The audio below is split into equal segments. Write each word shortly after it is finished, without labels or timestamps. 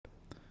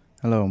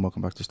Hello and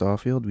welcome back to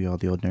Starfield. We are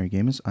the Ordinary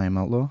Gamers. I am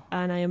Outlaw.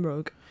 And I am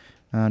Rogue.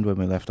 And when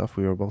we left off,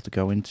 we were about to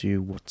go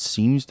into what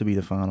seems to be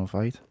the final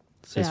fight.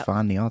 It says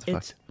find the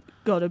artifact. It's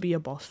gotta be a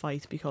boss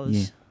fight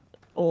because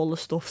all the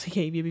stuff they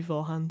gave you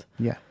beforehand.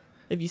 Yeah.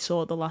 If you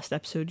saw the last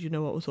episode, you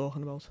know what we're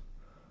talking about.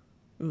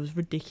 It was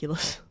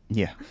ridiculous.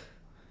 Yeah.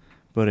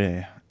 But,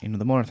 you know,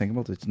 the more I think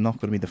about it, it's not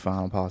going to be the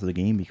final part of the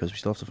game because we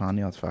still have to find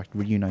the artifact,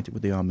 reunite it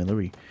with the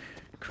artillery,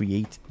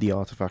 create the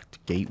artifact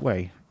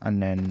gateway,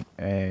 and then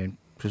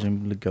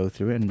presumably go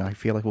through it. And I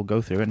feel like we'll go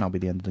through it and that'll be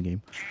the end of the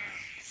game.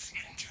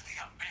 Into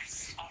the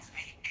abyss of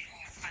the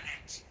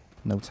infinite.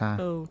 No time.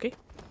 Okay.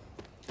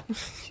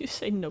 You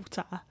say no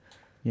tar.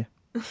 Yeah.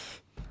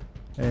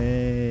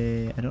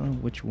 I don't know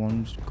which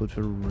one's good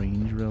for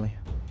range, really.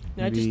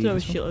 Yeah, I just Maybe throw a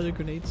this one? shitload of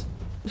grenades.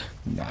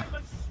 Nah.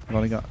 I've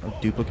only got a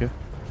duplicate.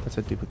 That's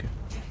a duplicate.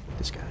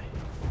 This guy.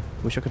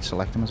 Wish I could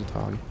select him as a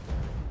target.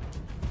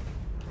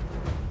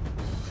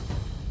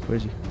 Where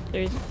is he?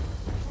 There he is.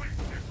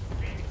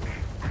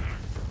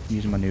 I'm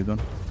using my new gun.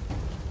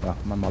 Well,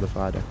 my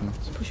modified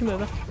Equinox. Push him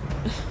over.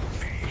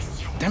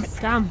 Damn it!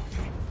 Damn.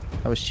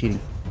 That was cheating.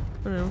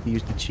 I don't know. He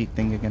used the cheat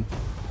thing again.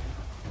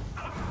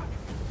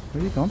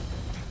 Where's he gone?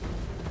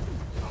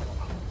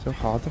 So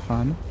hard to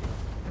find him.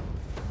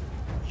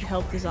 Your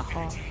health is at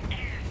half.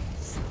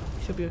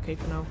 Should be okay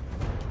for now.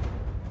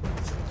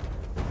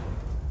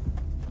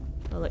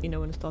 I'll let you know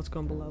when it starts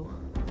going below.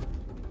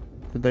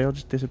 Did they all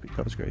just disappear?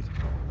 That was great.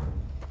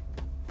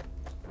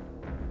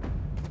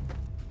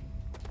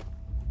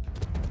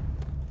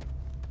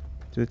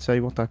 Did it say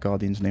what that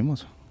Guardian's name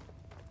was?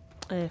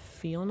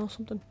 Fion or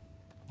something?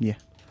 Yeah.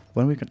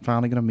 When are we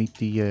finally going to meet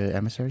the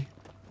emissary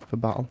for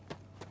battle?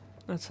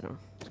 I don't know.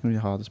 It's going to be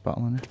the hardest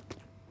battle, isn't it?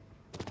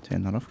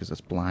 Turn that off because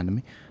that's blinding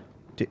me.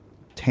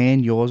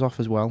 Turn yours off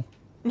as well.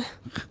 No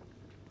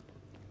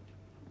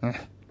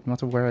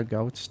matter where I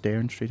go, it's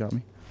staring straight at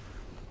me.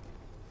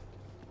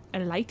 A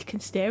light can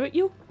stare at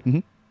you? Mm-hmm.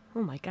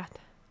 Oh my god.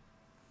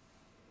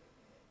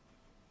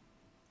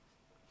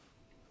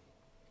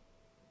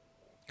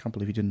 Can't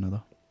believe you didn't know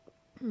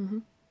that. Mm-hmm.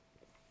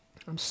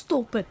 I'm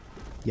stupid.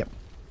 Yep.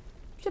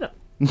 Shut up.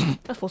 I'm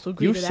supposed to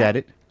agree You with said that.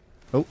 it.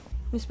 Oh,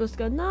 You're supposed to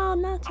go, no,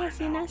 no,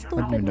 Jesse, not I didn't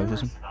stupid. even No.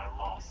 notice him. I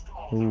lost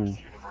all Ooh. those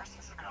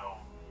universes ago.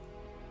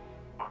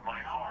 But my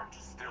heart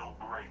still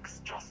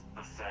breaks just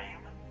the same.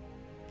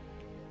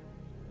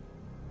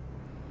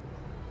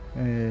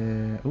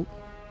 Oh.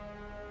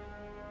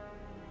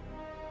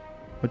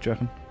 What do you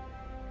reckon?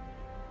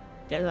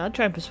 Yeah, I'll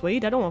try and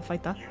persuade. I don't want to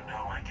fight that. You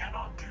know I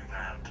cannot do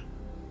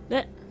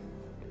that.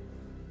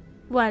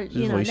 Well, His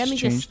you know, voice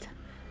changed.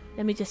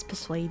 let me just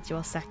persuade you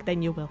a sec,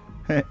 then you will.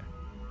 You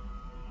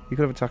could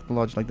have attacked the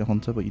lodge like the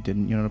hunter, but you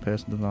didn't. You're not a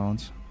person of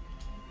violence.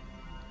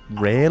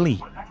 Really?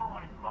 Whatever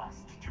I must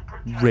to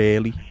protect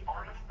Really? the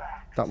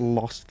artifact. That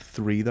lost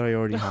 3 that I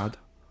already had.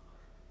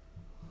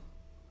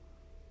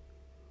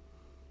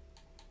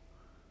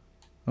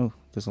 Oh,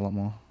 there's a lot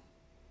more.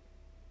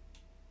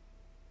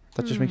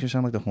 That just makes me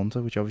sound like the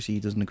hunter, which obviously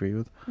he doesn't agree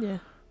with. Yeah.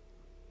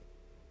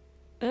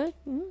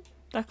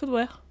 That could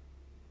work.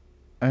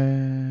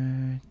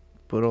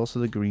 But also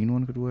the green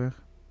one could work.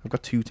 I've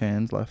got 2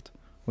 turns left.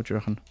 What do you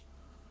reckon?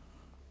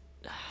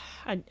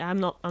 I'm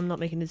not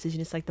making a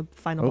decision. It's like the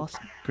final boss.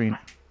 Green.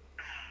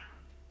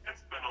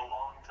 It's been a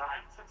long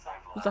time since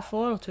I've Was left. that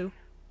 4 or 2?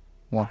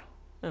 1.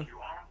 Oh, You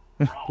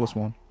are Plus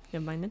 1.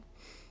 never mind then.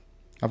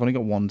 I've only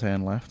got 1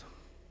 turn left.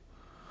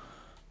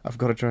 I've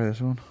got to try this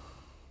one.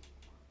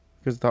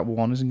 Because that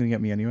one isn't going to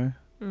get me anywhere.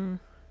 Mm.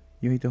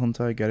 You hate the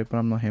hunter, I get it, but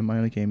I'm not him. I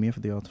only came here for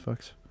the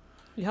artifacts.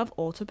 You have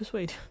auto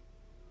persuade.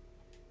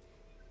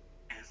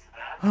 Is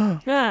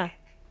that Ah.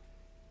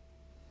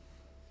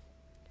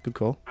 Good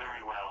call.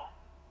 very well?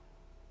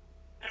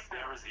 If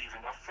there is even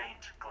a faint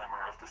glimmer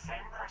of the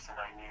same person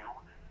I knew,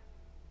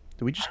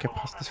 Did we just I get will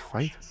past this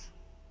honor your fight wishes.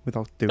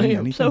 without I doing hope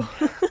anything?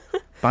 so.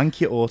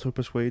 Bank your auto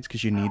persuades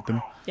because you need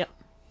them. Yep.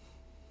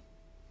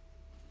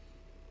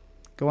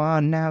 Go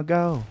on now,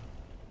 go.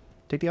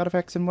 Take the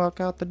artifacts and walk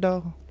out the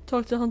door.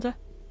 Talk to the hunter.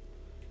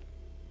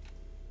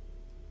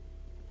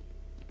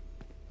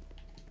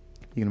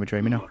 You gonna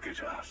betray me now? Look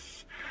at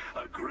us,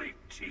 a great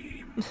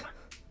team.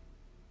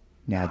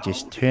 Now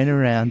just turn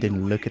around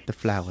and look at the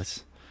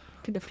flowers.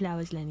 Look at the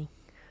flowers, Lenny.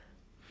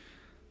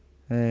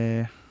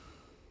 Yeah.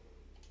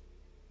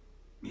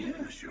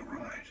 Yes, you're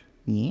right.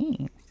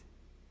 Here.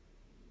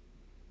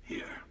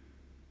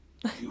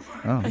 You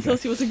find Oh, I okay. thought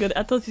he wasn't good.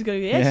 I thought he was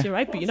going to go, yes, Yeah. you're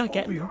right, but you're not Once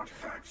getting all them. the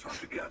artifacts are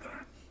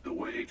together, the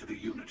way to the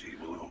Unity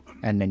will open.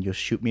 And then you'll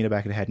shoot me in the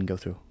back of the head and go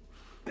through.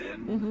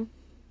 Then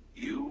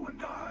you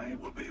and I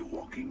will be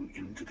walking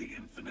into the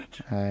infinite.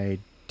 I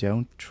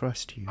don't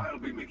trust you. I'll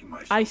be making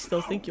myself I still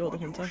at think you're home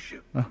the on hunter. your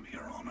ship from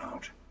here on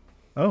out.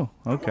 Oh,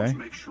 I want okay. to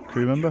make sure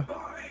Crew I'm member.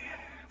 nearby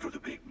for the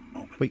big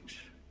moment. Wait.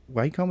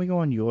 Why can't we go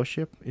on your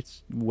ship?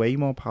 It's way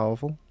more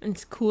powerful. And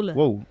it's cooler.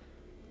 Whoa.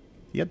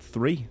 You had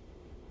 3.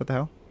 What the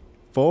hell?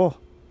 4.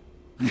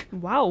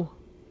 Wow.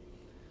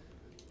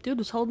 Dude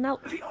was holding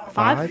out. The artifact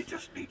 5?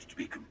 just needs to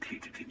be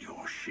completed in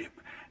your ship.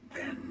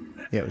 Then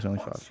Yeah, it was only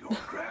once 5. your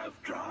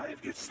grav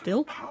drive gets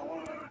Still?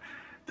 power,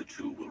 the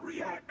two will react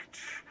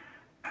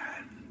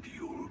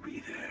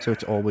So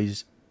it's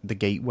always the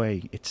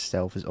gateway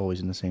itself is always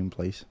in the same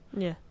place.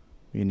 Yeah.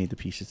 You need the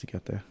pieces to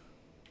get there.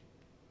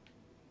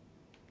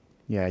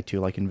 Yeah, I too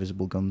like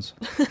invisible guns.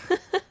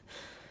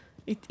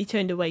 He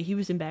turned away. He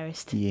was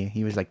embarrassed. Yeah,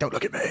 he was like, "Don't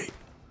look at me."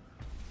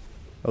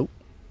 Oh,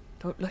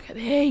 Don't look at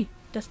me.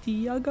 That's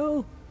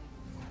Diego.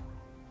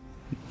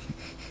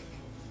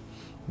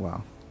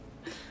 wow.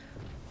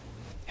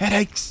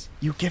 Headaches.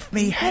 You give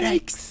me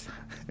headaches.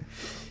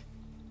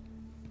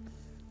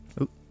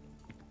 Oh,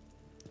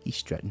 he's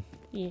strutting.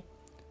 Yeah.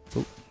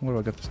 Oh, what do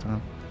I got this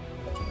time?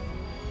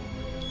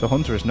 The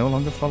hunter is no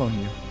longer following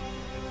you.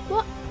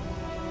 What?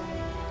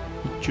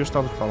 He just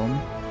started following me.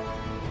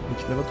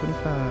 It's level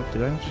 25.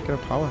 Did I just get a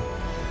power?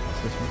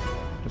 What's this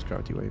one? Just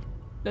gravity wave.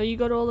 No, you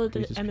got all of the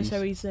Greatest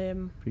emissaries'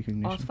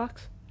 Precognition.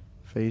 artifacts.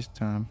 Phase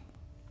time.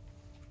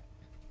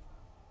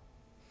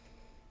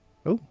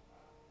 Oh.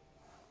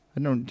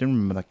 Didn't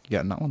remember like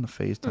getting that one, the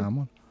phase time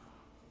one.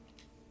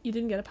 You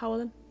didn't get a power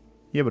then?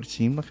 Yeah, but it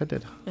seemed like I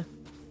did.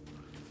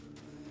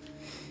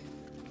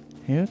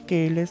 Yeah.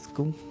 Okay, let's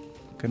go.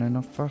 Can I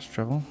not fast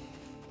travel?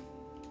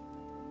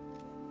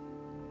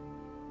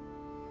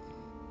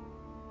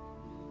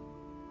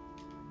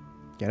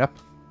 Get up.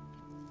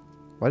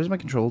 Why does my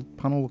control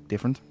panel look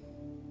different?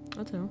 I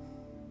don't know.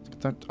 It's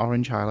got that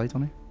orange highlight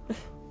on it.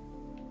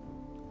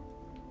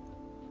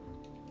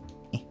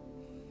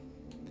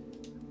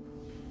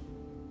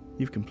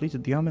 You've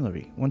completed the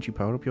armillary. Once you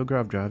power up your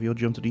grav drive, you'll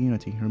jump to the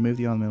Unity. Remove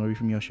the armillary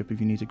from your ship if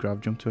you need to grav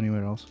jump to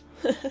anywhere else.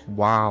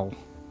 Wow.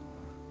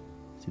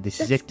 So this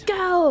is Let's it.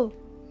 go!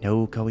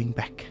 No going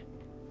back.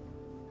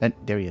 And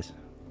there he is.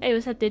 Hey,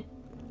 what's that, dude?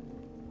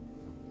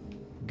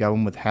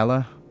 Going with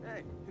Hella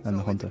Hey, it's and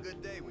the always hunter. a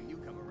good day when you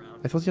come around.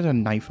 I thought you had a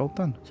knife out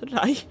then. So did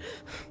I.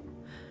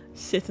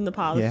 Sit in the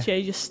pilot Yeah. chair,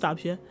 he just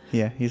stabs you.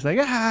 Yeah, he's like,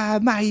 ah,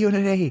 my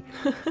Unity.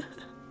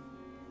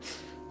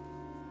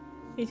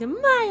 He's like,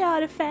 my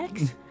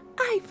artifacts.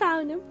 I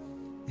found them.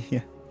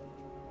 Yeah.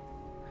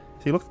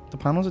 See, look, the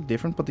panels are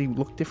different, but they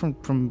look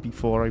different from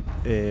before I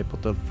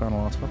put the final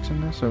artifacts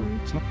in there, so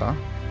it's not that.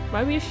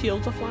 Why were your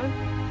shields offline?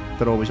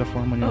 They're always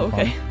offline when you're Oh, on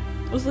okay. planet.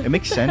 I was like, It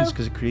makes what the sense hell?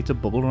 because it creates a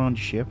bubble around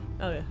your ship.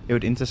 Oh, yeah. It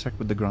would intersect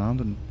with the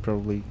ground and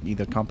probably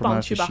either compromise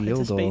Bounce you the back into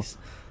shield space.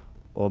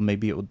 or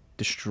maybe it would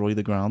destroy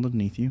the ground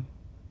underneath you.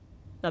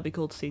 That'd be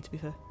cool to see, to be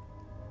fair.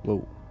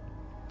 Whoa.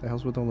 The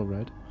hell's with all the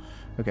red?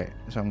 Okay,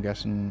 so I'm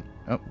guessing...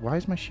 Oh, why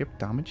is my ship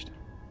damaged?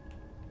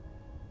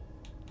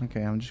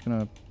 Okay, I'm just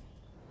gonna...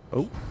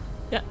 Oh.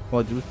 Yeah.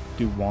 Well,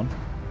 do one.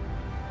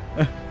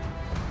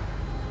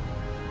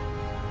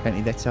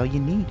 Apparently that's all you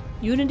need.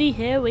 Unity,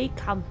 here we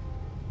come.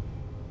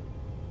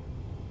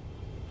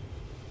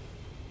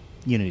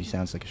 Unity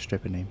sounds like a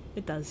stripper name.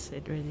 It does.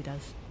 It really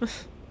does.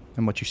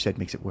 And what you said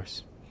makes it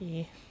worse.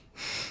 Yeah.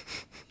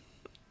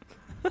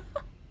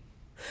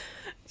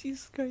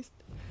 Jesus Christ.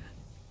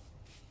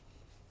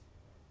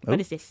 Oh. What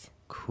is this?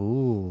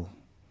 Cool.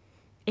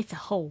 It's a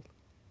hole.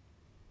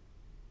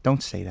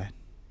 Don't say that.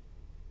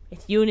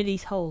 It's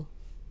Unity's hole.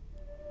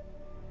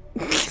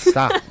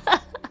 Stop.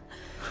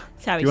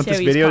 Sorry, Do you want this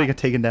serious video to part. get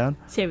taken down?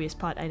 Serious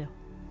part, I know.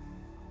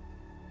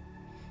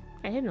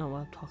 I don't know what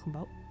I'm talking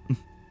about.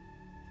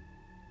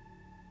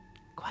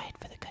 Quiet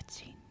for the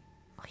cutscene.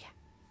 Oh, yeah.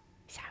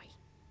 Sorry.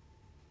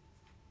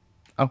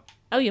 Oh.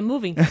 Oh, you're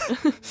moving.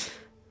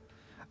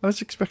 I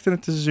was expecting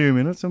it to zoom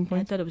in at some I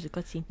point. thought it was a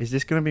cutscene. Is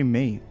this going to be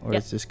me? Or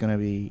Yep. is this going to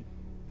be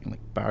like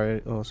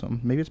Barrett or something?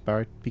 Maybe it's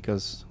Barrett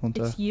because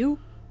Hunter... It's you.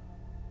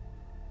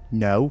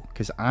 No,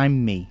 because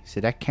I'm me. So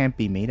that can't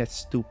be me. That's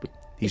stupid.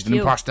 He's It's an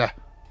you. imposter.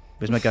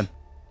 Where's my gun?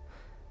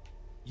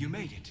 You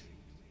made it.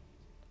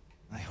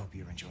 I hope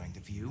you're enjoying the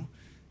view.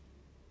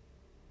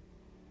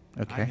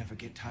 I Okay. never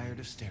get tired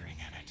of staring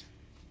at it.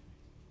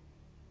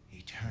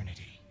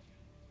 Eternity.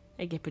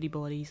 I get pretty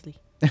bored easily.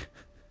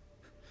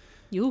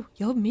 You're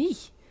me.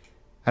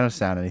 I don't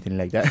sound anything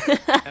like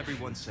that.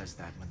 Everyone says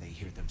that when they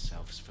hear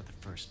themselves for the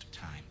first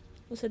time.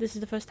 So this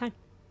is the first time.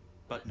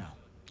 But no,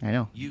 I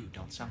know. you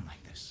don't sound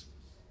like this.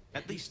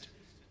 At least,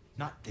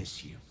 not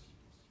this you.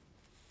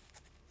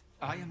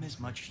 I am as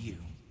much you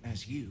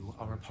as you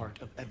are a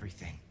part of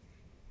everything.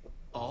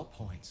 All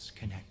points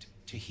connect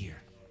to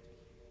here.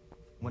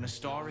 When a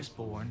star is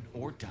born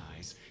or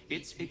dies,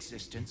 its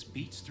existence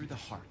beats through the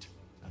heart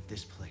of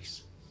this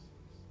place.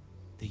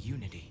 The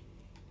Unity.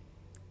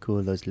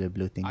 Cool, those little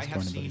blue things I have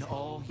going seen about.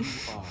 all you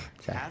are,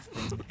 Sorry. have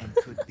been, and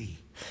could be.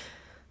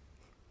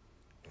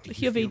 Do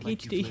Like you you feel have like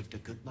ADHD. you've lived a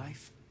good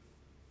life?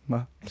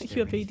 What? Is Like there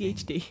you have anything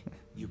ADHD.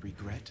 you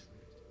regret?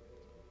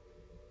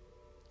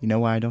 You know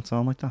why I don't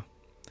sound like that?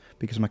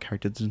 Because my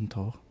character doesn't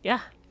talk. Yeah.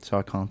 So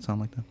I can't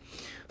sound like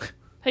that.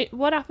 Hey,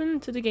 what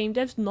happened to the game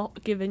devs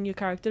not giving your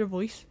character a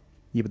voice?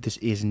 Yeah, but this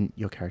isn't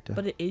your character.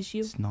 But it is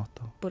you. It's not,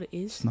 though. But it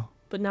is. It's not.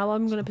 But now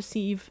I'm going to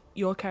perceive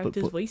your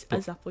character's voice but-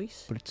 as that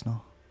voice. But it's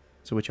not.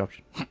 So which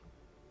option?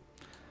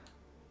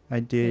 I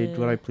did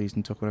what I Uh. pleased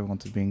and took what I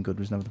wanted. Being good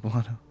was never the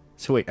plan.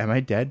 So wait, am I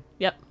dead?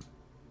 Yep.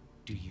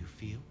 Do you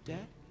feel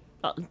dead?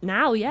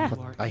 Now, yeah.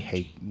 You are I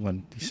hate energy,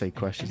 when you say and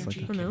questions like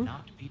energy that. I know.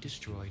 cannot be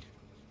destroyed.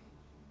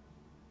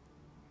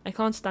 I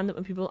can't stand it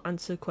when people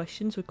answer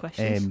questions with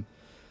questions.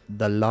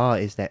 the law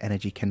is that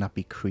energy cannot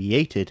be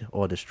created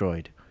or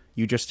destroyed.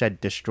 You just said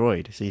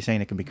destroyed, so you're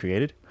saying it can be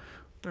created?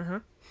 Uh-huh.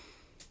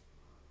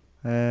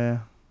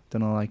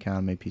 Don't know. I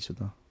can't make peace with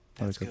that.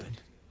 That's good.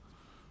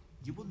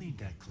 You will need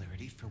that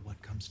clarity for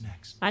what comes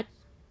next. What?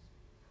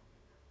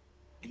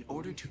 In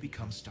order to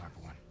become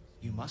Starborn,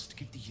 you must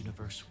give the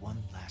universe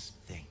one last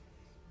thing.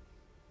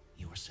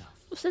 Yourself.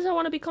 Who says I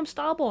want to become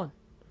Starborn?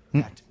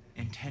 That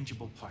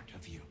intangible part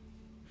of you.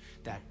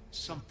 That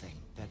something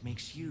that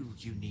makes you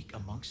unique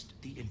amongst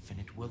the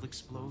infinite will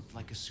explode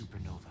like a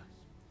supernova.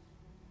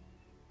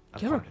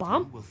 You're a part of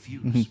bomb? you will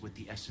fuse with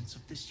the essence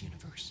of this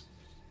universe,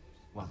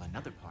 while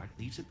another part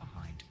leaves it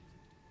behind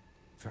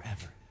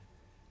forever.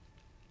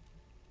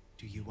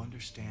 Do you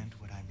understand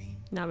what I mean?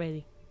 Not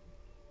really.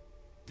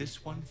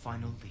 This one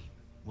final leap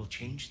will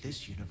change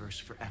this universe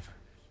forever,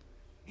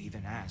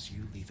 even as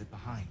you leave it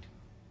behind.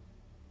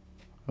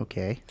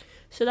 Okay.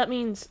 So that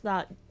means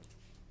that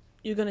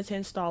you're going to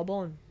turn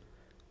Starborn,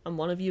 and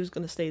one of you is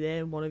going to stay there,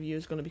 and one of you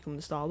is going to become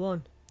the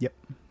Starborn. Yep.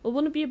 Well,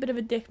 wouldn't it be a bit of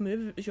a dick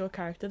move if it was your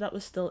character that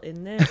was still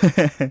in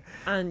there,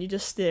 and you're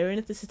just staring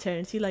at this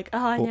eternity like, oh,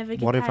 I Well, never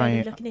get what if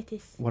tired of I- looking at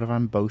this. What if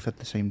I'm both at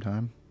the same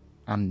time?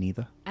 And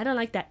neither? I don't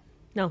like that.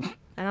 No,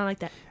 I don't like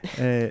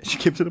that. She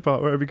keeps to the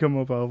part where I become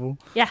more powerful.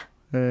 Yeah.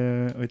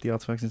 With the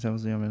artifacts and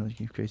cells,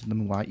 you've created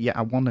them. Why? Yeah,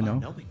 I want to know.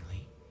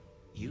 Unknowingly,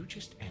 you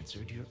just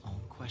answered your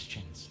own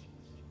questions.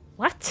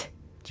 What? So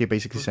you're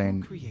basically For who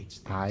saying creates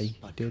things I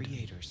but did?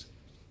 creators?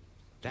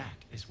 That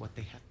is what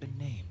they have been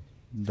named.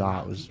 That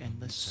throughout was the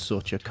endless circle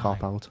such a of time.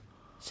 cop-out.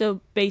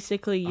 So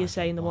basically, you're Are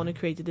saying they the one who one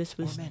created this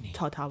or was many?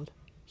 Todd Howard.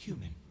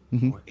 Human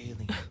Mhm. or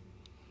alien,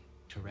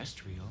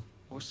 terrestrial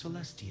or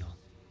celestial.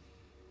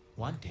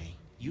 One day,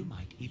 you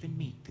might even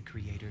meet the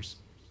creators,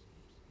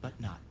 but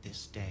not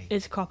this day.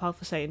 It's a cop out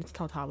for saying it's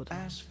Todd Howard.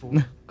 As for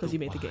 'Cause he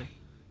made the game.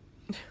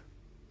 why,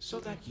 so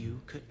that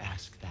you could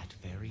ask that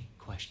very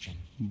question,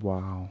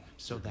 Wow.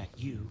 so that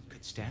you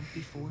could stand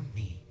before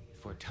me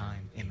for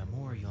time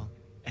immemorial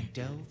and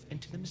delve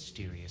into the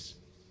mysterious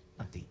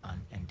of the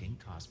unending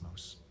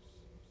cosmos.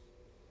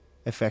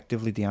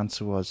 Effectively, the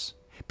answer was,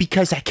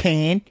 because I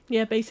can.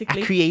 Yeah, I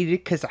basically. created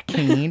it because I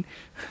can.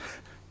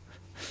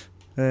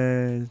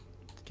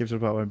 Gives it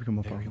about when I become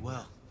more Very powerful.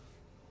 well.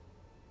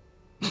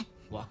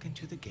 Walk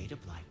into the gate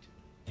of light,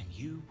 and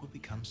you will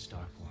become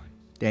Starborn.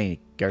 That ain't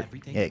a Gert.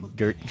 Everything Yeah, will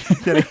Gert.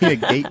 vanish. That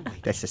ain't a gate.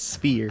 Awaken That's a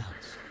sphere. somewhere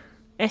else.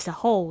 It's a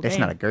hole. That's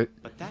damn. not a Gert.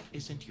 But that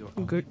isn't your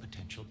only Good.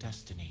 potential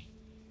destiny.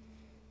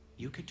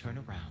 You could turn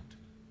around,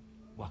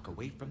 walk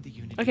away from the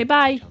unity Okay,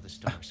 bye. until the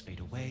stars fade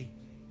away,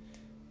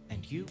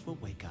 and you will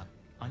wake up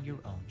on your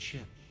own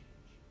ship,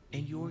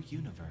 in your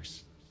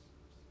universe.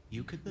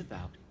 You could live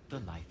out the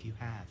life you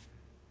have.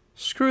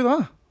 Screw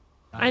that.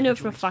 I know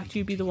for a enjoyed fact speaking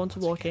you'd be the you one to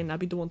once walk again. in, I'd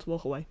be the one to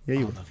walk away. Yeah,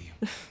 you All would. of you.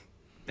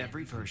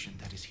 Every version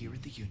that is here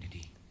in the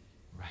Unity,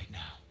 right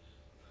now.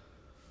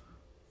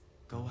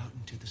 Go out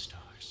into the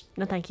stars.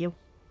 No, thank you.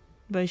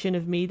 Version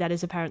of me that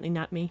is apparently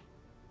not me.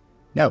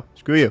 No,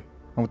 screw you.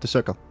 I want the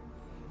circle.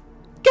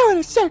 Go in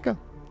a circle.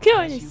 Go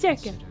As in a you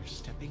second. consider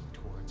stepping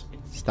towards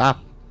infinity, Stop.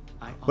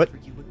 I What? offer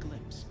you a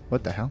glimpse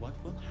What the of hell?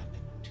 what will happen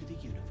to the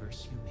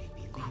universe you may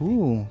be leaving.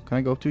 Cool. Can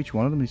I go up to each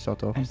one of them and start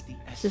talking? As the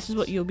This is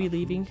what you'll be essence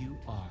of who leaving. You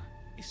are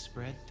is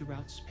spread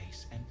throughout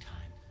space and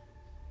time.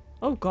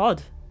 Oh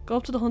god. Go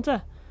up to the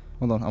hunter.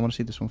 Hold on, I want to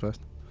see this one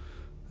first.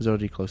 It's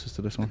already closest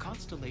to this The one.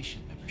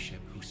 Constellation membership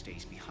who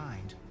stays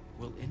behind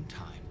will in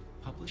time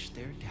publish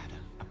their data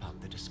about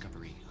the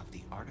discovery of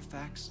the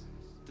artifacts,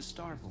 the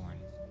Starborn,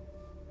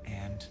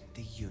 and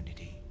the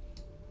Unity.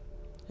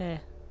 There.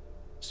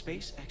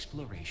 Space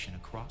exploration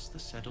across the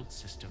settled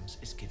systems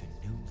is given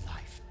new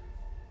life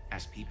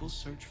as people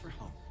search for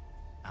home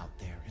out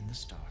there in the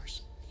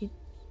stars.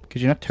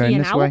 Could you not turn See an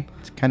this owl? way?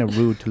 It's kind of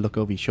rude to look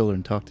over your shoulder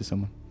and talk to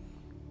someone.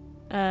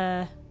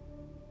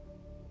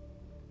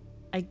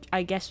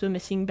 I guess we're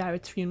missing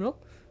Barrett's funeral.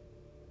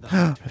 The I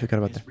hunter forgot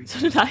about is that. So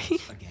did I.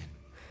 rebellious Again.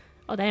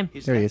 Oh damn.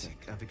 His There he is.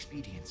 ethic of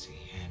expediency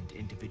and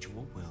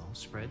individual will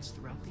spreads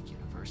throughout the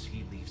universe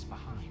he leaves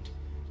behind.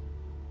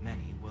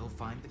 Many will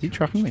find the Is he courage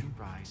tracking me? to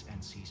rise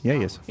and seize Yeah, he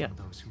power is. from Yeah.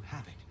 those who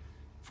have it,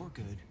 for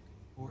good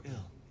or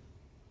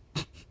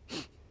ill.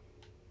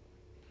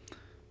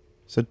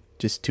 So,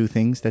 just two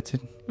things, that's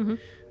it? Mhm.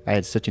 I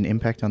had such an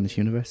impact on this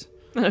universe.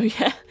 Oh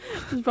yeah.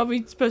 It's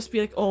probably supposed to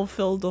be like all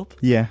filled up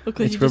Yeah.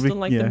 because it's you probably, just done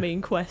like yeah, the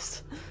main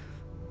quest.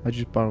 I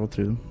just borrowed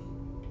through them.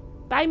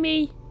 Bye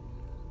me.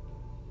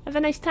 Have a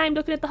nice time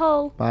looking at the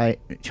hole. Bye.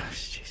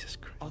 Jesus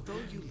Christ. Although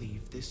you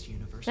leave this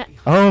universe Yeah.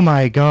 behind, Oh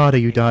my god, are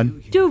you a done?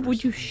 new Dude, universe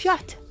would you awaits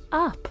shut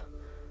up?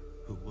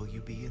 Who will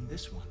you be in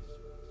this one?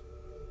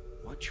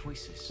 What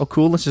choices? Oh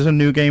cool, this is a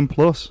new game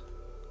plus.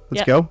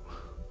 Let's Yep. go.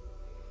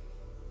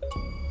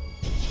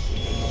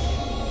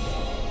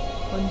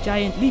 One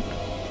giant leap.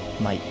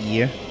 My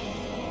ear.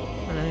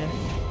 I know, yeah.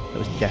 That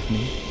was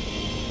deafening.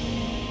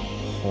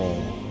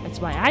 Oh. That's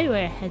why I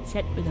wear a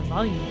headset with a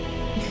volume.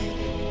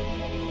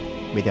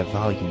 With a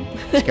volume.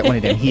 Let's get one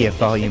of them here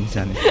volumes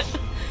on it.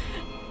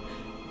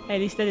 At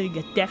least I didn't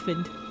get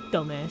deafened,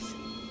 dumbass.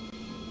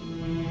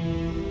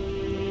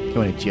 You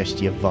want to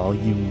adjust your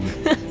volume.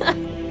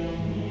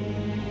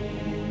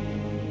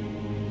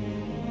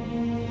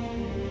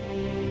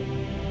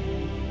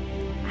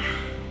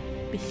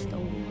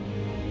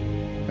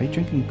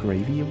 you drinking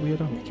gravy, you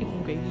weirdo? I'm not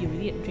drinking gravy, you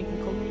idiot. I'm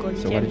drinking Coca-Cola.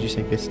 So why did you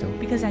say Bisto?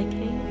 Because I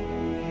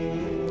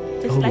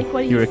can. Just like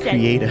what you're he a said.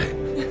 creator.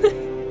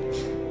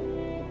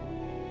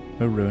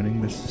 We're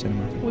ruining this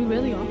cinematic. We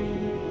really are.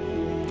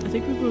 I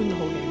think we've ruined the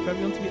whole game for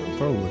everyone, to be honest.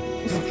 Probably.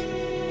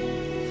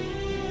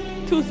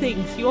 2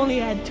 things. You only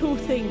had 2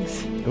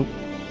 things. Oh,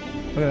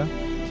 look at that.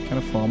 It's kind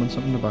of forming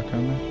something in the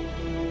background there.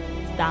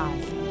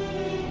 Stars.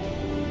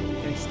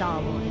 You're a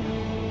starborn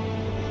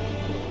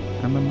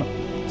now. I'm a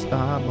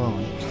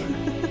starborn.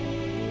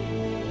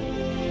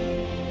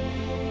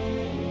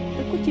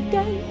 Look what you've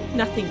done.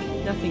 Nothing,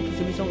 because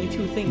there was only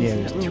 2 things. Yeah, in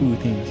there's that 2 room.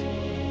 things.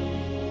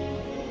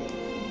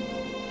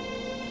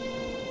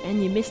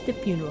 And you missed the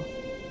funeral.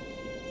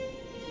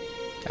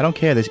 I don't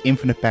care, there's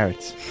infinite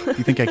Barretts.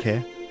 You think I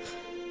care?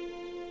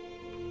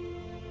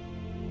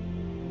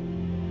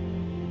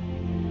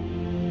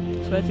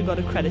 Swear to God,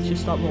 if credits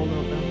just stop rolling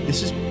up now.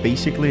 This is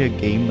basically a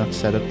game that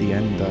said at the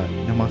end that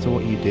no matter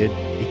what you did,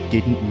 it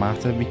didn't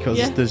matter because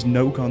Yeah. there's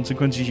no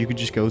consequences. You could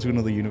just go to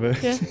another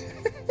universe. Yeah.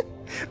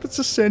 That's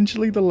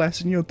essentially the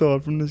lesson you're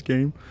taught from this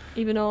game.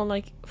 Even though,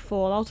 like,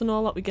 Fallout and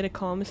all that, we get a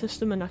karma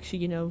system and actually,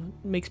 you know,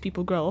 makes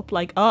people grow up.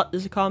 Like, oh,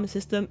 there's a karma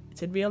system.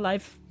 It's in real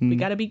life. We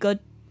gotta be good.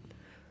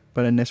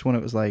 But in this one,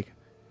 it was like,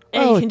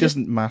 Yeah, you oh, can it just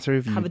doesn't matter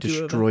if you have a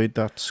do-over. destroyed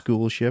that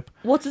school ship.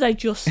 What did I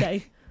just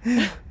say?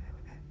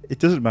 It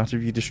doesn't matter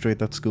if you destroyed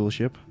that school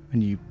ship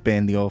and you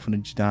burned the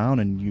orphanage down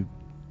and you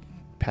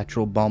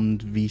petrol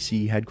bombed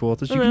VC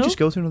headquarters. You can just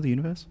go to another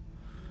universe.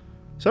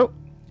 So,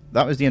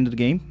 that was the end of the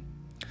game.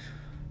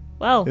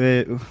 Well,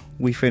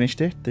 We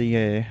finished it.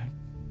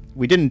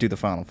 We didn't do the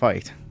final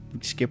fight. We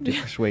skipped it,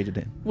 persuaded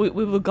it. we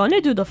were gonna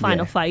do the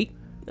final Yeah. fight.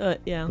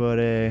 Yeah. But,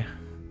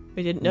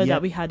 We didn't know yeah.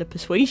 that we had a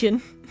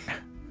persuasion.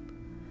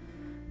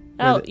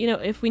 Well, Oh, you know,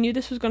 if we knew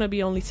this was going to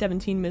be only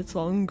 17 minutes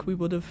long, we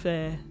would have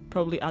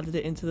probably added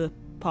it into the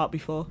part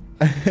before.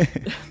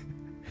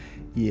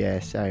 yeah,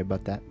 sorry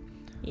about that.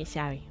 Yeah,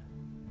 sorry.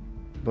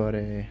 But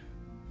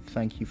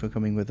thank you for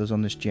coming with us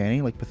on this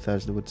journey, like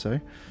Bethesda would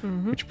say.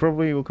 Mm-hmm. Which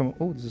probably will come...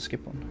 Oh, there's a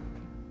skip on.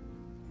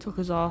 Took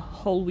us our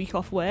whole week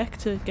off work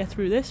to get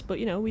through this, but,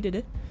 you know, we did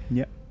it.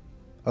 Yeah.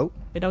 Oh,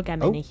 We don't get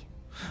many.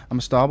 I'm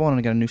a Starborn and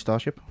I get a new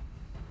starship.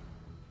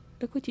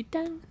 Look what you've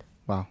done.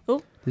 Wow.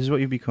 Oh. This is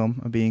what you've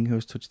become, a being who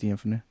has touched the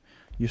infinite.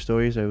 Your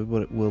story is over,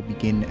 but it will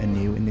begin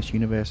anew in this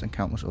universe and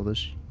countless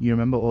others. You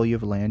remember all you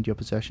have learned, your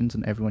possessions,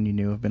 and everyone you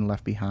knew have been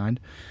left behind.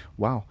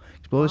 Wow.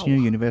 Explore this Wow.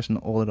 new universe and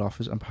all it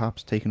offers, and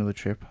perhaps take another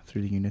trip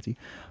through the Unity.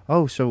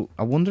 Oh, so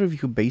I wonder if you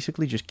could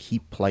basically just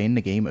keep playing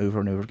the game over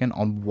and over again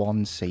on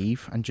one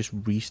save and just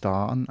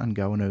restart and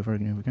going over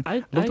and over again.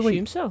 I love the way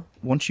assume so.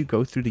 Once you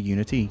go through the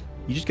Unity,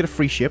 you just get a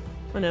free ship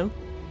I know.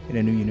 in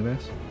a new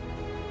universe.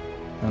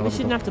 And I We love it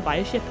shouldn't all. have to buy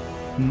a ship.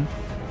 Can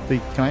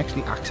I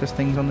actually access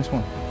things on this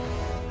one?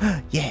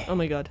 Yeah. Oh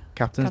my god.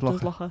 Captain's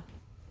locker. Locker.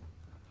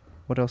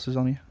 What else is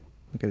on here?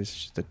 Okay, this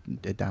is just a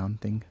down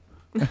thing.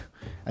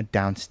 A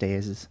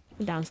downstairs.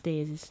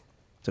 Downstairs is.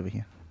 It's over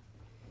here.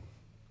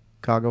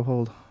 Cargo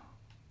hold.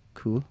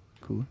 Cool.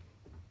 Why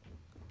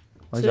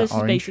So is this that is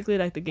orange? basically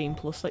like the Game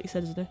Plus, like you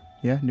said, isn't it?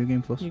 Yeah, New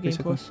Game Plus. New Game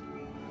basically. Plus.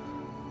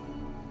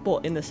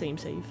 But in the same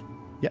save.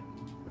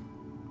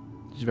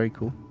 Which is very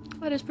cool.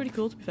 That is pretty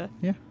cool, to be fair.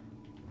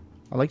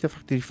 I like the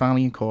fact that he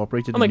finally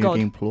incorporated Oh the my New God.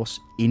 Game Plus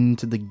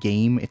into the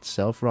game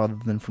itself rather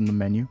than from the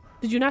menu.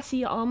 Did you not see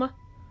your armor?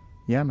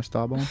 Yeah, I'm a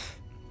Starborn.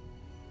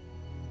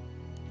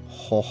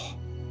 Oh,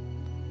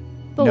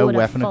 But no what a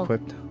weapon full-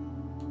 equipped.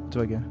 What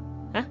do I get?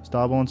 Huh?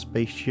 Starborn,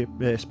 spaceship,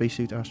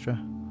 spacesuit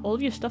Astra. All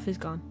of your stuff is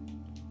gone.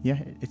 Yeah,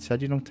 it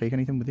said you don't take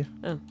anything with you.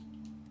 Oh.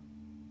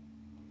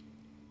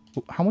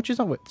 How much is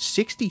that worth?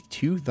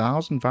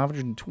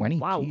 62,520.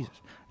 Wow. Jesus.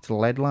 It's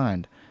lead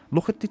lined.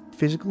 Look at the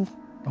physical.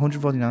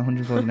 149,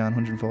 149,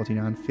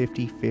 149,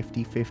 50,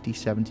 50, 50,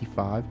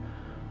 75.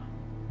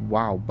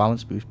 Wow.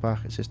 Balance boost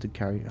pack, assisted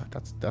carry.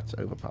 That's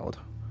overpowered.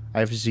 I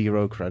have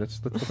 0 credits.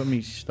 Look at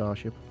me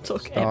Starship.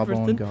 Took Starborn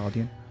everything.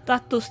 Guardian.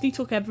 That Dusty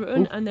took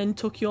everything Ooh. and then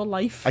took your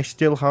life. I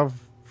still have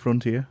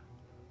Frontier.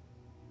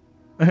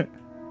 Well,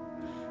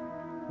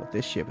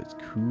 this ship is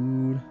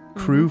cool.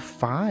 Crew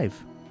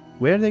 5.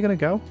 Where are they going to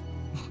go?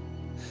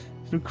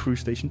 There's no crew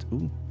stations.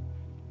 Ooh.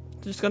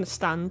 They're just going to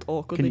stand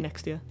awkwardly you-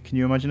 next to you. Can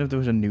you imagine if there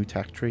was a new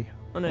tech tree?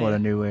 I know, Or yeah. a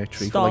new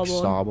tree for like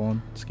Starborn.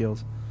 Starborn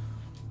skills.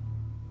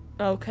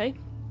 Okay.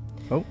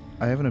 Oh,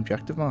 I have an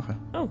objective marker.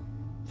 Oh,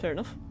 fair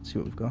enough. Let's see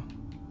what we've got.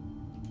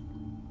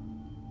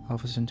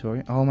 Alpha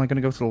Centauri. Oh, am I going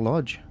to go to the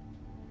lodge?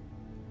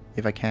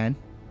 If I can.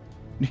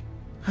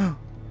 Oh,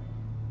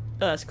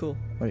 that's cool.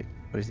 Wait,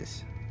 what is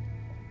this?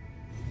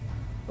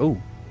 Oh,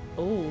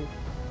 Oh.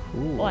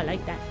 cool. Oh, I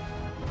like that.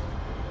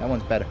 That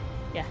one's better.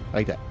 Yeah. I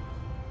like that.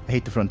 I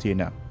hate the Frontier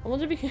now. I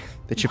wonder if you can...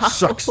 The chip Wow.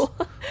 sucks. I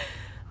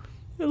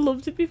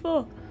loved it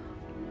before.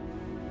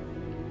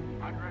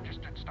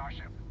 Unregistered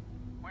starship.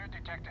 We're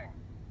detecting.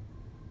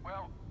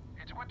 Well,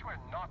 it's what we're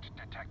not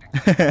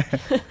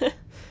detecting.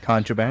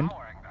 Contraband.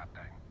 Powering that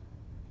thing.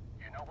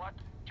 You know what?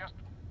 Just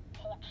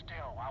hold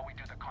still while we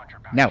do the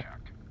contraband No. check.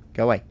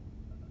 Go away.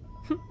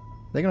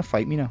 They're going to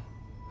fight me now.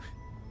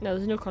 No,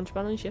 there's no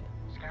contraband on the ship.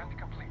 Scan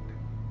complete.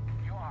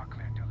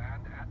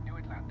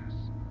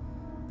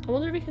 I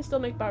wonder if he can still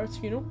make Barrett's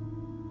funeral.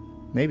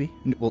 Maybe.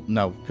 Well,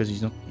 no, because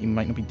he's not. He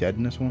might not be dead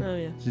in this one. Oh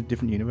yeah. It's a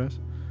different universe.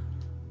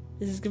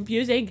 This is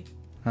confusing.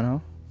 I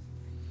know.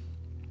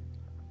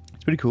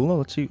 It's pretty cool though.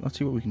 Let's see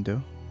what we can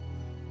do.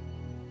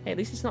 Hey, at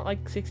least it's not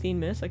like 16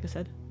 minutes, like I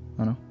said.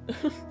 I know.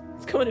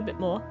 It's coming a bit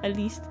more, at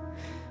least.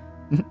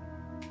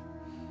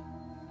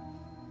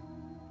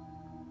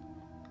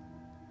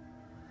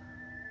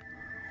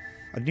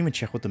 I didn't even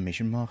check what the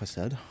mission marker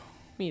said.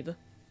 Me either.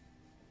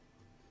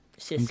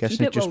 It's I'm just guessing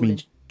keep it just rolling.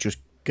 means just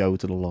go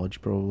to the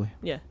lodge, probably.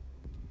 Yeah,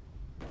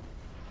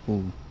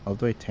 Ooh, I'll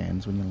do it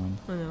turns when you land.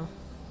 I know.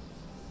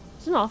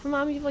 Doesn't half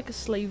remind me of like a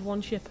slave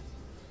one ship.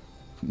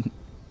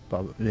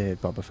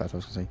 Boba Fett, I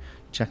was gonna say.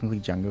 Technically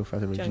Jango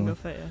Fett originally. Jango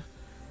Fett,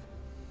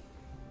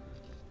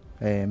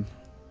 yeah. Let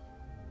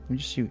me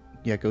just see.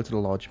 Yeah, go to the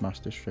Lodge Mass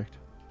District.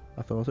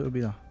 I thought it would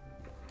be that.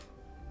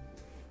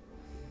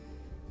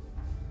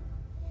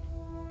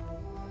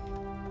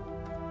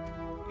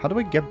 How do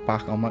I get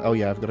back on my... Oh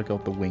yeah, I've got to go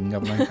up the wing,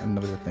 haven't I? And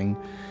there was a thing.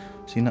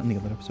 Seen that in the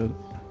other episode.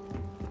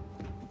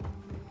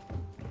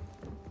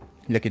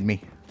 Look at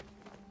me.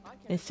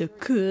 It's so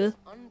cool.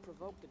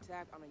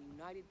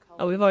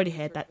 Oh, we've already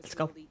heard that. Let's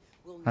go.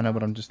 I know,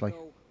 but I'm just like...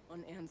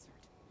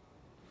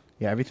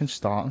 Yeah, everything's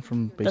starting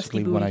from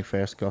basically when I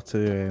first got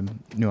to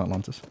New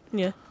Atlantis.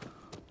 Yeah.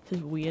 This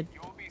is weird.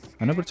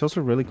 I know, but it's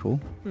also really cool.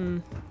 Hmm.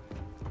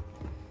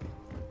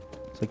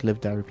 It's like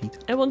live, die, repeat.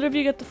 I wonder if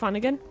you get the fan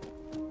again.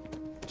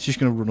 She's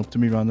gonna run up to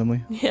me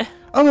randomly. Yeah.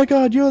 Oh my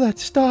god, you're that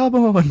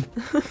Starborn!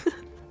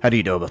 How do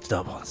you know about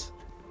Starborns?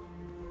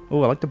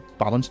 Oh, I like the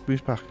balanced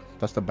boost pack.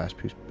 That's the best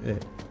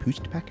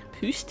boost pack?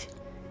 Poost?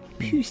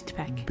 Poost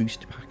pack.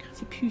 Boost pack.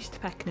 It's a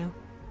poost pack now.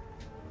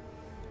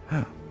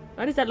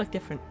 Why does that look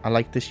different? I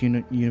like this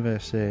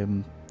universe.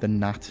 The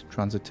NAT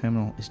transit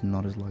terminal is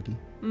not as laggy.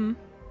 Mm.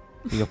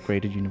 The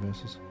upgraded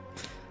universes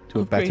to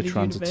a better Upgraded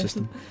transit universe.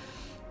 system.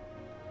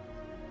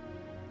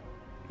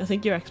 I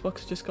think your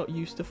Xbox just got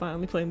used to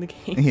finally playing the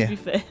game, Yeah. to be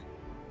fair.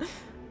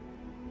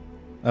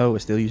 Oh, we're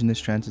still using this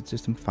transit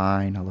system?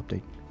 Fine, I'll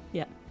update.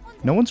 Yeah.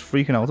 No one's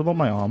freaking out about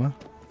my armor.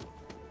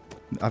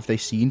 Have they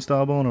seen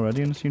Starborn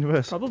already in this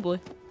universe? Probably.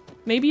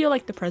 Maybe you're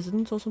like the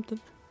president or something.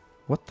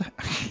 What the?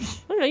 I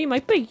don't know, you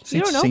might be.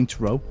 You don't know. Saints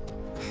Row.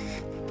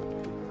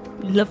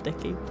 Love that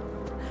game.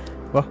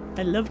 What?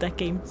 I love that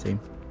game. Same.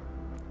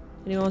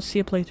 Anyone wants to see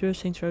a playthrough of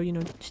Saints Row, you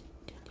know, just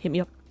hit me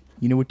up.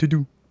 You know what to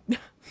do.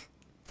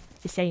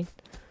 Just saying.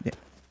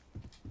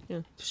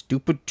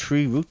 Stupid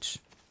tree roots.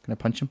 Can I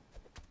punch him?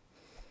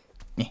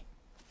 Yeah.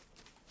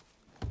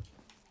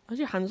 Why do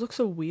your hands look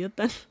so weird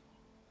then?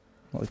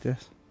 Not like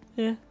this.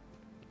 Yeah.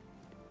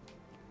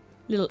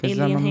 Little 'Cause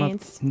alien I'm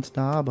hands. in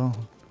Starborn.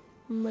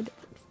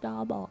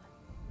 Starboy.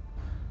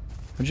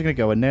 I'm just gonna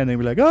go in there and they'll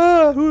be like,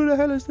 "Ah, who the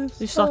hell is this?"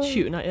 They start Ah."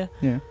 shooting at you.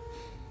 Yeah.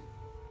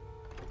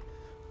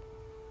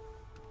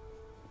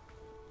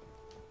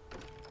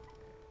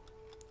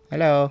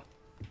 Hello.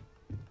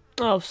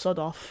 Oh, sod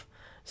off.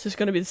 It's just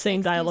going to be the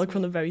same dialogue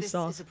from the very this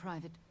start. Is a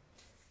private...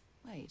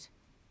 Wait.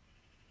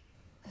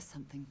 There's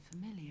something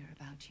familiar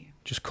about you.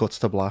 Just cuts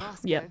to black,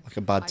 Vasco, Yep. like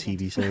a bad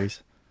TV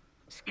series.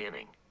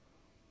 Scanning.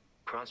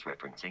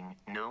 Cross-referencing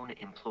known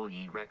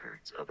employee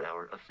records of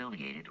our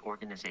affiliated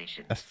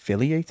organization.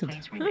 Affiliated?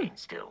 Please remain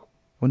still.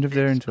 Wonder if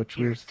they're in This touch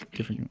appears with to be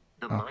different.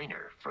 the Oh.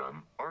 miner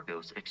from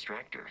Argos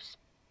Extractors.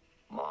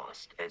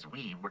 Lost as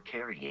we were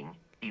carrying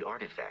the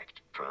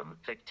artifact from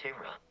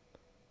Vectera.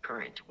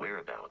 Current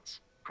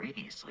whereabouts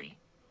previously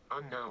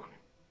unknown.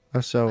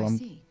 Oh, so I I'm.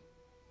 see.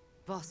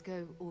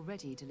 Vasco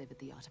already delivered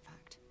the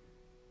artifact.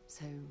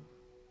 So,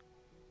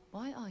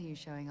 why are you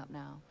showing up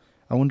now?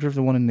 I wonder if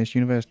the one in this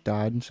universe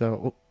died, and so.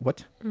 Oh,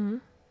 what? Mm-hmm.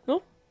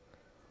 Oh,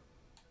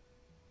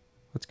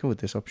 Let's go with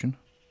this option.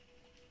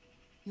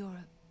 You're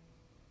a...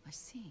 I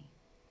see.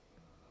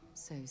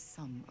 So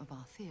some of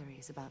our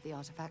theories about the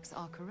artifacts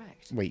are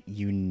correct. Wait,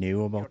 you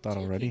knew about that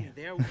already?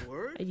 Their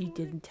word and you for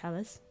didn't it? tell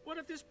us. What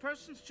if this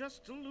person's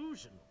just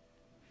delusion?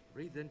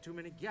 Breathed in too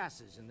many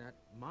gases in that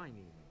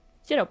mining.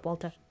 Shut up,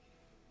 Walter.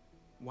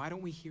 Why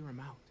don't we hear him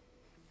out?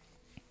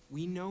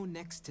 We know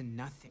next to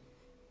nothing.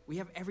 We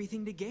have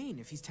everything to gain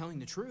if he's telling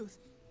the truth.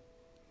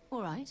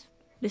 All right.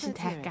 Listen Let's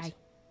to that hear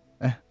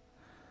it.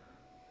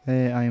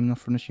 guy. I am not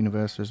from this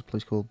universe. There's a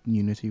place called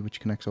Unity which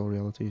connects all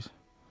realities.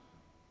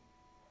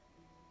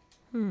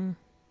 Hmm.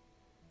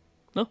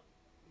 No?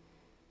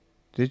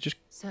 Did it just.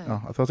 So,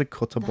 Oh, I thought it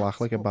cut to black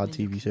that's like a what bad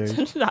we're TV looking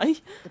series. Did I?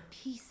 the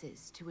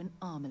pieces to an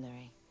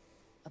armillary.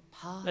 A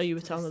path Oh, you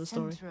were to telling the the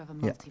story. center of a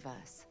Yeah.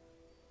 multiverse.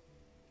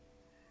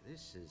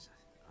 This is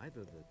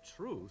either the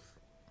truth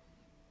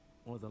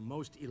or the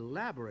most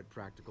elaborate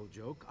practical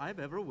joke I've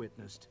ever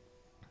witnessed.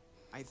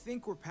 I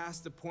think we're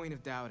past the point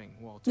of doubting,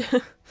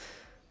 Walter.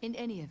 In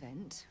any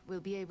event, we'll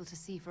be able to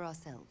see for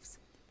ourselves.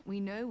 We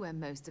know where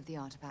most of the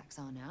artifacts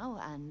are now,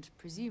 and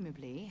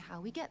presumably how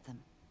we get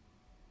them.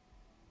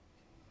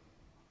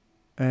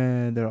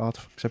 There are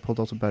artifacts I pulled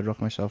out of bedrock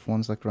myself,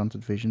 ones that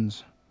granted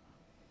visions.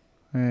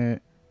 I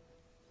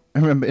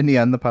remember in the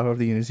end, the power of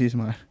the Unity is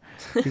mine.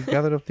 You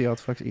gathered up the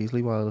artifacts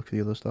easily while I look for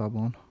the other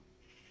Starborn.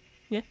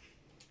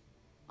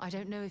 I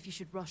don't know if you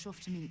should rush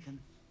off to meet them.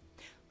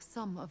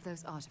 Some of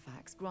those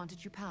artifacts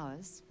granted you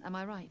powers, am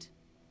I right?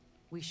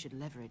 We should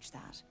leverage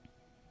that.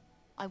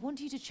 I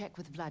want you to check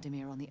with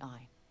Vladimir on the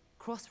Eye.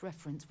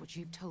 Cross-reference what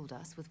you've told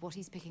us with what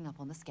he's picking up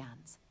on the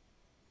scans.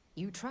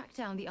 You track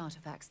down the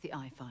artifacts the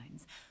Eye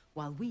finds,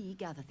 while we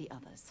gather the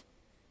others.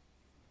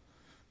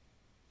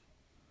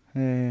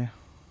 What do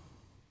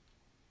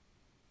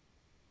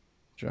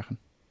you reckon?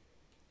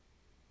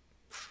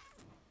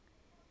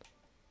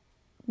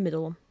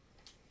 Middle one.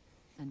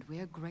 And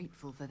we're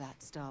grateful for that,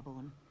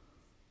 Starborn.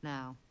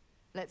 Now,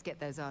 let's get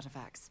those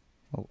artifacts.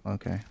 Oh,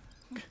 okay.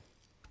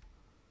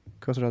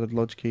 Customer added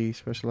lodge key,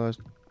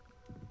 specialized.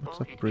 What's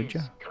that,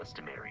 Bridger?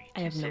 Customary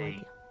I have to no say,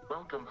 idea.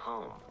 welcome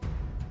home.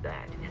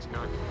 That is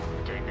not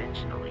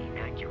dimensionally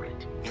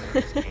accurate in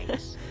this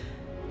case.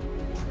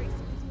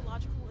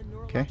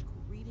 Okay.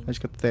 I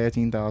just got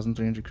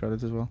 13,300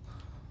 credits as well.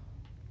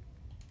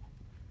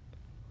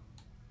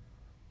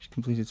 She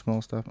completed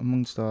small stuff.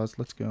 Among stars,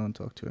 let's go and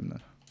talk to him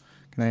then.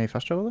 Can I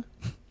fast travel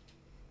there?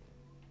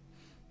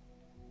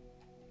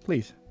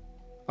 Please.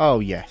 Oh,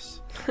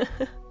 yes.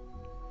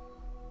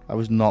 I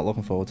was not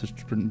looking forward to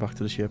sprinting back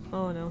to the ship.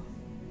 Oh no.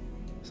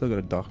 Still got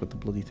a dock with the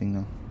bloody thing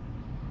now.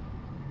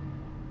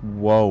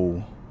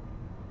 Whoa.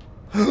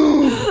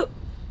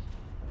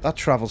 That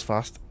travels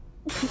fast.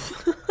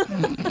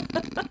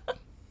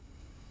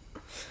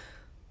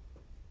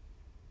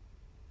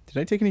 Did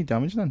I take any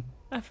damage then?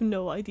 I have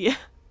no idea.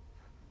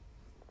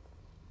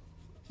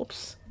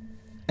 Whoops.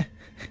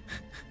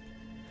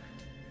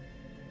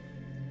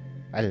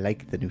 I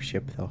like the new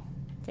ship though.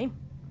 Same.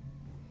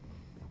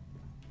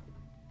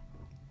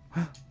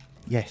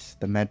 Yes,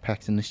 the med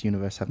packs in this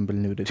universe haven't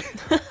been looted.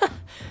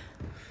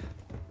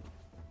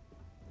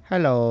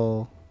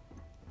 Hello.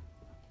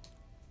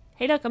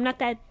 Hey look, I'm not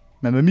dead.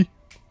 Remember me?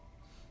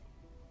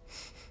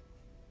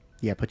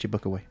 Yeah, put your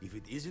book away. If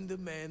it isn't the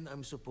man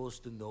I'm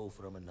supposed to know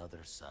from another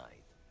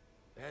side.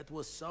 That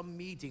was some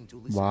meeting to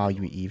listen Wow, to.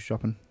 you were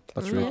eavesdropping.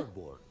 That's Oh, rude. yeah.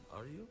 Starborn,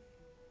 are you?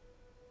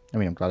 I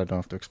mean, I'm glad I don't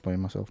have to explain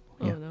myself.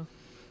 Yeah. Oh no.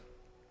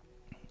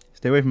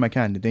 Stay away from my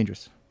can, they're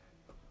dangerous.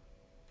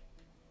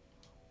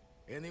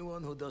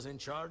 Anyone who doesn't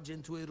charge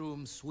into a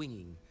room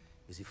swinging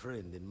is a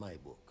friend in my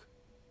book.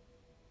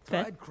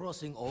 Fair. Tried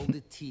crossing all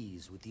the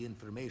T's with the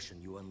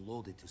information you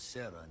unloaded to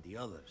Sarah and the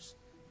others.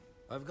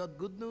 I've got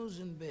good news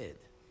and bad.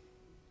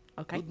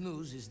 Okay. Good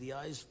news is the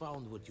eyes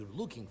found what you're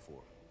looking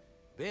for.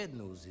 Bad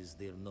news is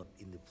they're not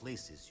in the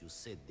places you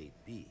said they'd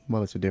be.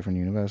 Well, it's a different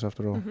universe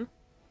after all.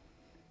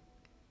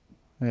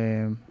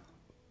 You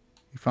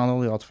found all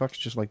the artifacts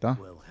just like that?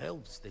 Well,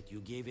 helps that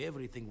you gave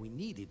everything we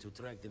needed to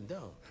track them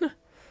down.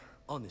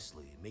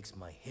 Honestly, it makes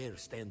my hair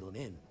stand on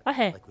end.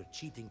 Okay. Like we're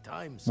cheating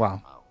time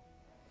Wow. somehow.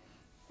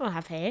 I don't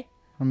have hair.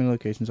 How many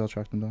locations I'll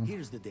track them down?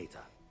 Here's the data.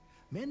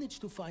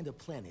 Managed to find a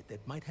planet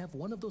that might have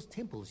one of those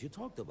temples you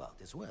talked about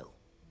as well.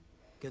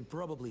 Can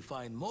probably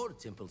find more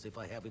temples if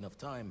I have enough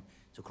time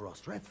to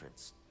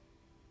cross-reference.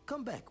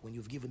 Come back when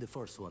you've given the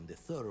first one the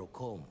thorough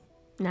comb.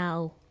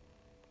 No.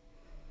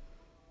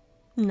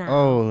 No.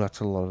 Oh,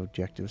 that's a lot of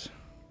objectives.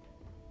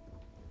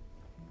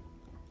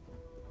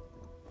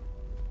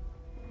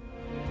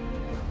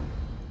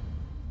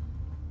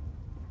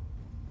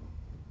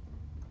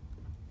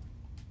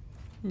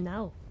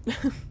 No.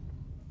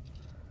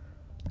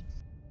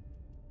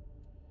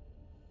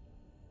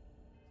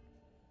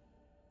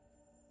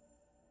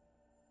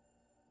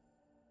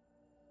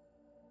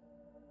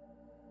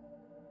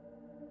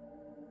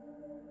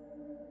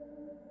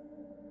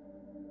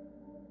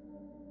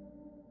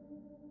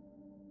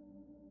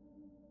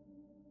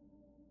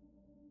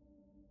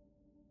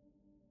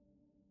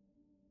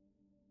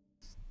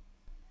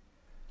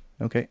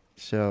 Okay,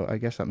 so I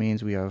guess that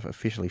means we have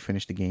officially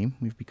finished the game.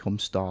 We've become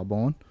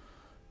Starborn.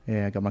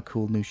 I got my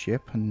cool new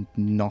ship and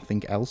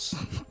nothing else.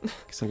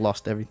 Because I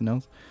lost everything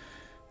else.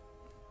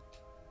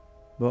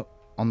 But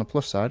on the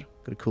plus side,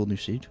 got a cool new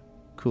suit,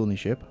 cool new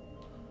ship.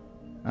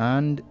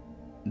 And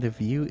the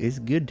view is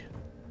good.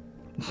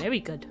 Very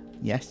good.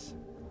 Yes.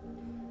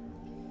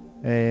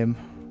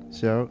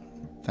 So,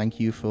 thank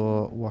you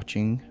for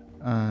watching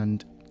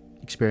and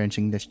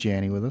experiencing this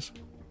journey with us.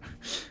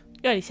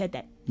 You already said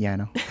that. Yeah, I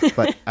know.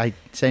 But I'm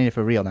saying it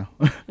for real now.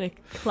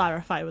 Like,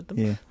 clarify with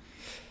them.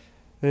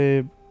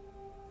 Yeah.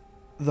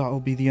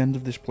 That'll be the end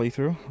of this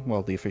playthrough.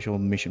 Well, the official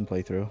mission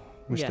playthrough.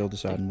 We're Yeah. still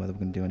deciding whether we're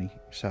going to do any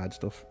side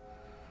stuff.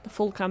 The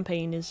full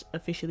campaign is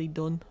officially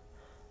done.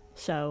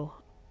 So,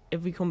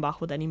 if we come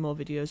back with any more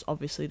videos,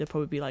 obviously there'll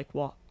probably be like,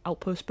 what?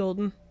 Outpost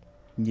building?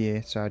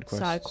 Yeah, side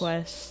quests. Side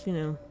quests, you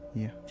know.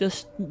 Yeah.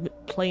 Just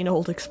plain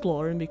old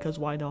exploring, because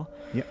why not?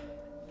 Yep.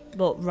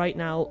 But right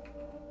now,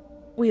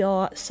 we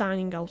are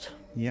signing out.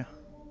 Yeah.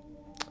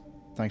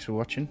 Thanks for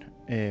watching.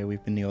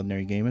 We've been The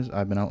Ordinary Gamers.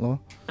 I've been Outlaw.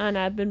 And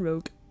I've been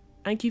Rogue.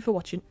 Thank you for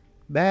watching.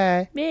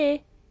 Bye.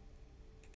 Bye.